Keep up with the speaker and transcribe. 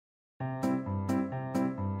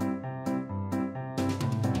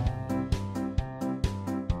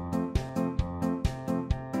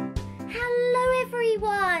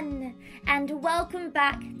and welcome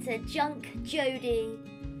back to Junk Jody.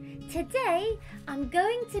 Today I'm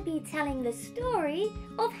going to be telling the story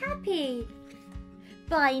of Happy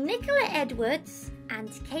by Nicola Edwards and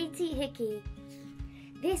Katie Hickey.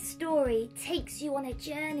 This story takes you on a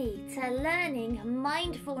journey to learning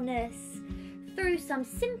mindfulness through some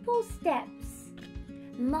simple steps.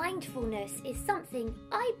 Mindfulness is something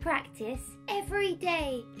I practice every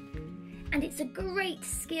day, and it's a great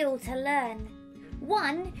skill to learn.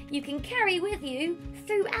 One you can carry with you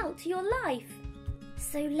throughout your life.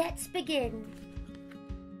 So let's begin.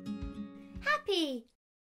 Happy,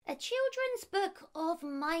 a children's book of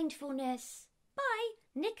mindfulness by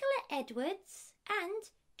Nicola Edwards and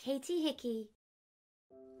Katie Hickey.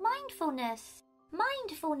 Mindfulness.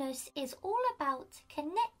 Mindfulness is all about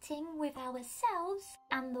connecting with ourselves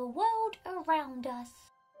and the world around us.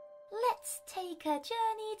 Let's take a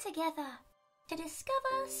journey together to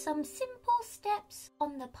discover some simple steps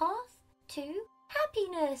on the path to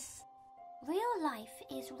happiness. Real life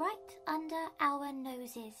is right under our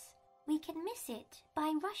noses. We can miss it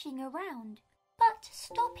by rushing around, but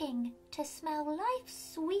stopping to smell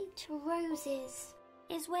life's sweet roses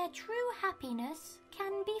is where true happiness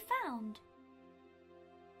can be found.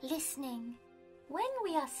 Listening. When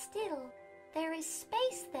we are still, there is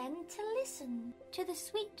space then to listen to the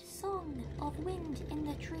sweet song of wind in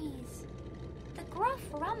the trees, the gruff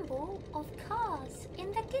rumble of cars in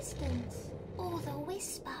the distance, or the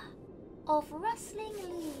whisper of rustling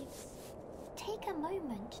leaves. Take a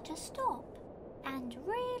moment to stop and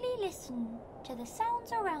really listen to the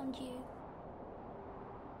sounds around you.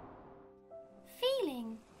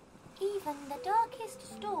 Feeling. Even the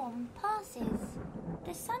darkest storm passes.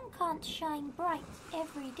 The sun can't shine bright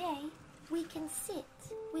every day. We can sit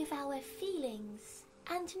with our feelings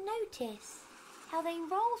and notice how they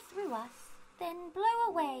roll through us, then blow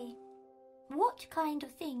away. What kind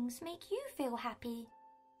of things make you feel happy?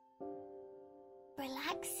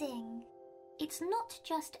 Relaxing. It's not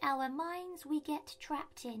just our minds we get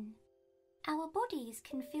trapped in. Our bodies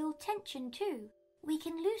can feel tension too. We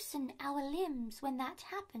can loosen our limbs when that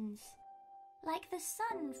happens. Like the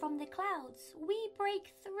sun from the clouds, we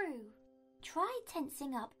break through. Try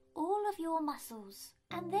tensing up all of your muscles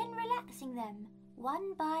and then relaxing them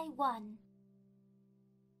one by one.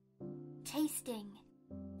 Tasting.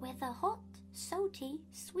 Whether hot, salty,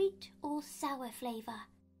 sweet or sour flavour.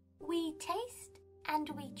 We taste and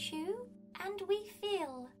we chew and we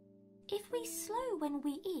feel. If we slow when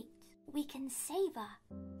we eat, we can savour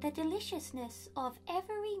the deliciousness of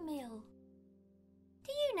every meal.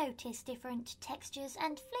 Do you notice different textures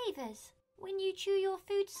and flavours when you chew your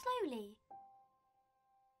food slowly?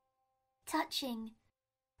 Touching.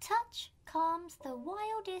 Touch calms the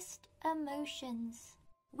wildest emotions.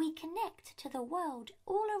 We connect to the world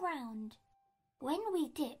all around. When we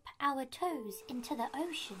dip our toes into the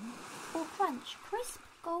ocean or crunch crisp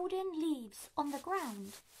golden leaves on the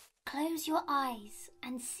ground, close your eyes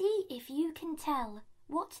and see if you can tell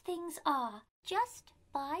what things are just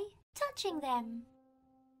by touching them.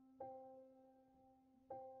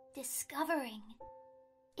 Discovering.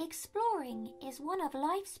 Exploring is one of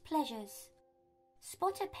life's pleasures.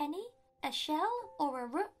 Spot a penny, a shell or a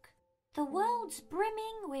rook. The world's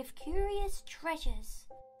brimming with curious treasures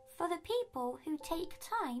for the people who take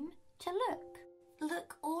time to look.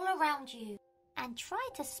 Look all around you and try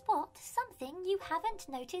to spot something you haven't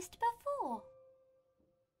noticed before.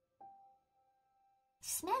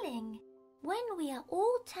 Smelling. When we are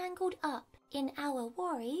all tangled up in our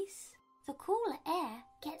worries, the cooler air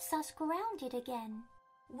gets us grounded again.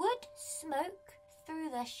 Wood smoke through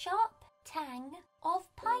the sharp tang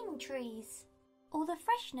of pine trees, or the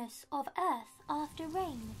freshness of earth after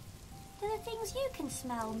rain. Do the things you can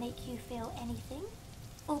smell make you feel anything,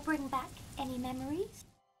 or bring back any memories?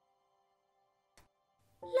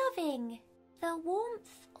 Loving. The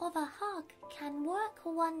warmth of a hug can work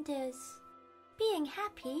wonders. Being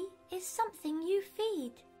happy is something you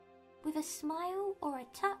feed, with a smile or a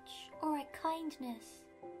touch or a kindness.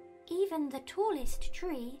 Even the tallest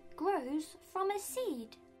tree grows from a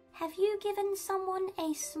seed. Have you given someone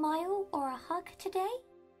a smile or a hug today?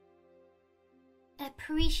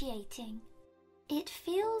 Appreciating. It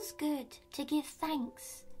feels good to give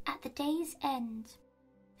thanks at the day's end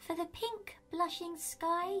for the pink blushing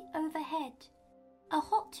sky overhead, a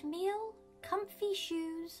hot meal, comfy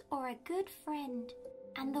shoes or a good friend,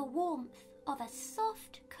 and the warmth of a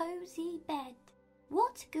soft, cozy bed.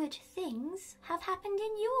 What good things have happened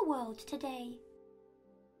in your world today?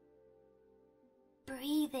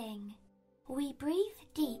 Breathing. We breathe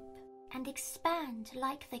deep and expand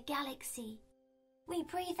like the galaxy. We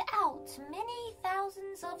breathe out many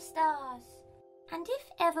thousands of stars And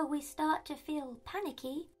if ever we start to feel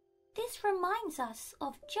panicky, this reminds us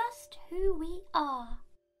of just who we are.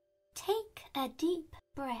 Take a deep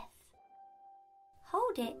breath.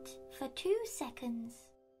 Hold it for 2 seconds.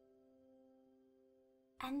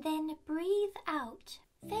 And then breathe out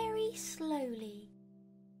very slowly.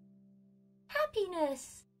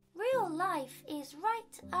 Happiness! Real life is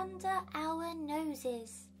right under our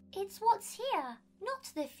noses. It's what's here,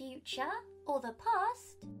 not the future or the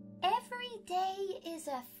past. Every day is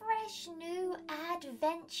a fresh new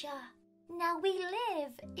adventure. Now we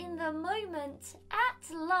live in the moment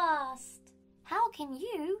at last. How can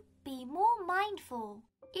you be more mindful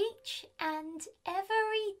each and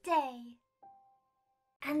every day?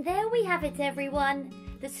 And there we have it,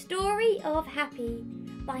 everyone. The Story of Happy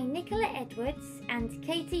by Nicola Edwards and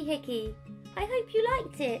Katie Hickey. I hope you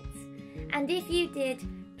liked it. And if you did,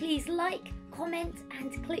 please like, comment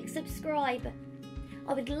and click subscribe.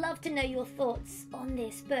 I would love to know your thoughts on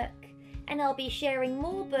this book. And I'll be sharing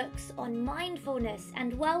more books on mindfulness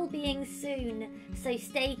and well-being soon. So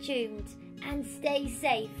stay tuned and stay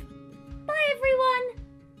safe. Bye everyone!